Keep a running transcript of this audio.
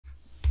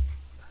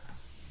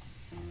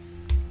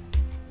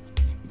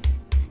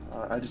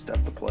I just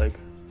have the plague.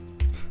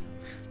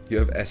 You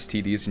have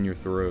STDs in your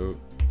throat.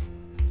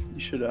 You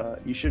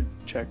should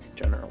check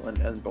general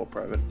and go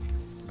private.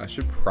 I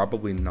should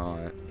probably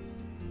not.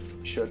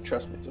 You should,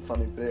 trust me, it's a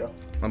funny video.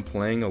 I'm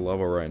playing a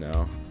level right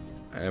now.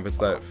 And if it's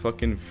that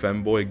fucking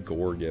femboy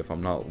gore gif,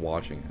 I'm not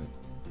watching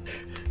it.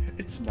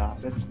 It's not.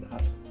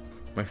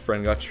 My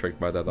friend got tricked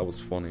by that, that was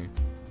funny.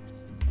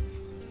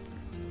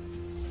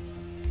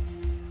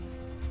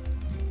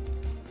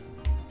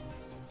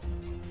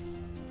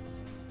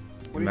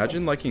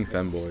 Imagine liking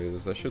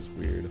femboys, that shit's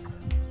weird.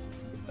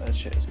 That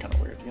shit is kind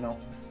of weird, you know?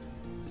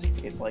 Is he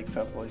gay like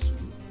fat boys?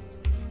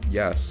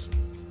 Yes.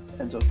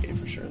 Enzo's gay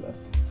for sure, though.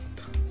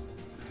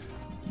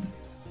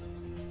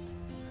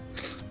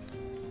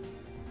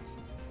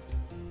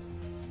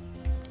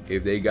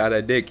 If they got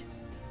a dick,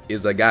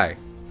 is a guy.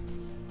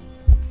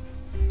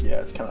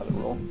 Yeah, it's kind of the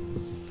rule.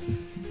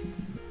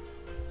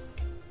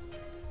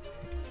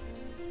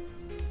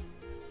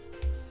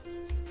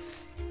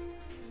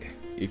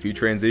 If you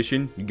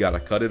transition, you gotta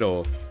cut it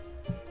off.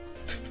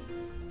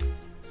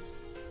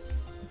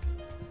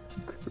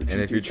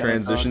 And if your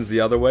transition's the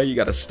other way, you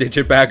gotta stitch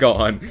it back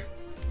on.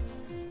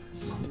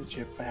 Stitch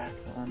it back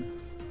on.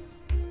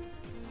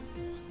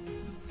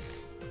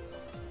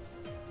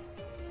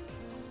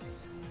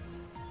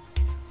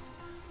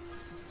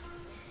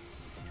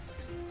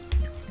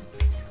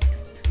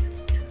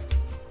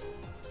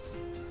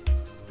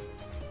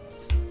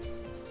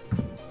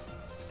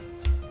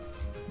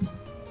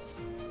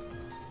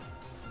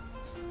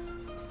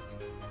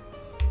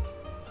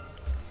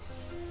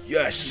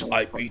 Yes,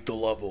 I beat the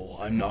level.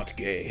 I'm not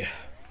gay.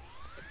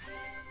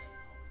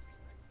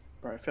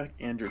 Bro, I feel like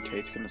Andrew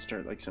Tate's gonna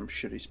start like some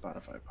shitty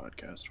Spotify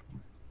podcast.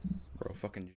 Bro, fucking...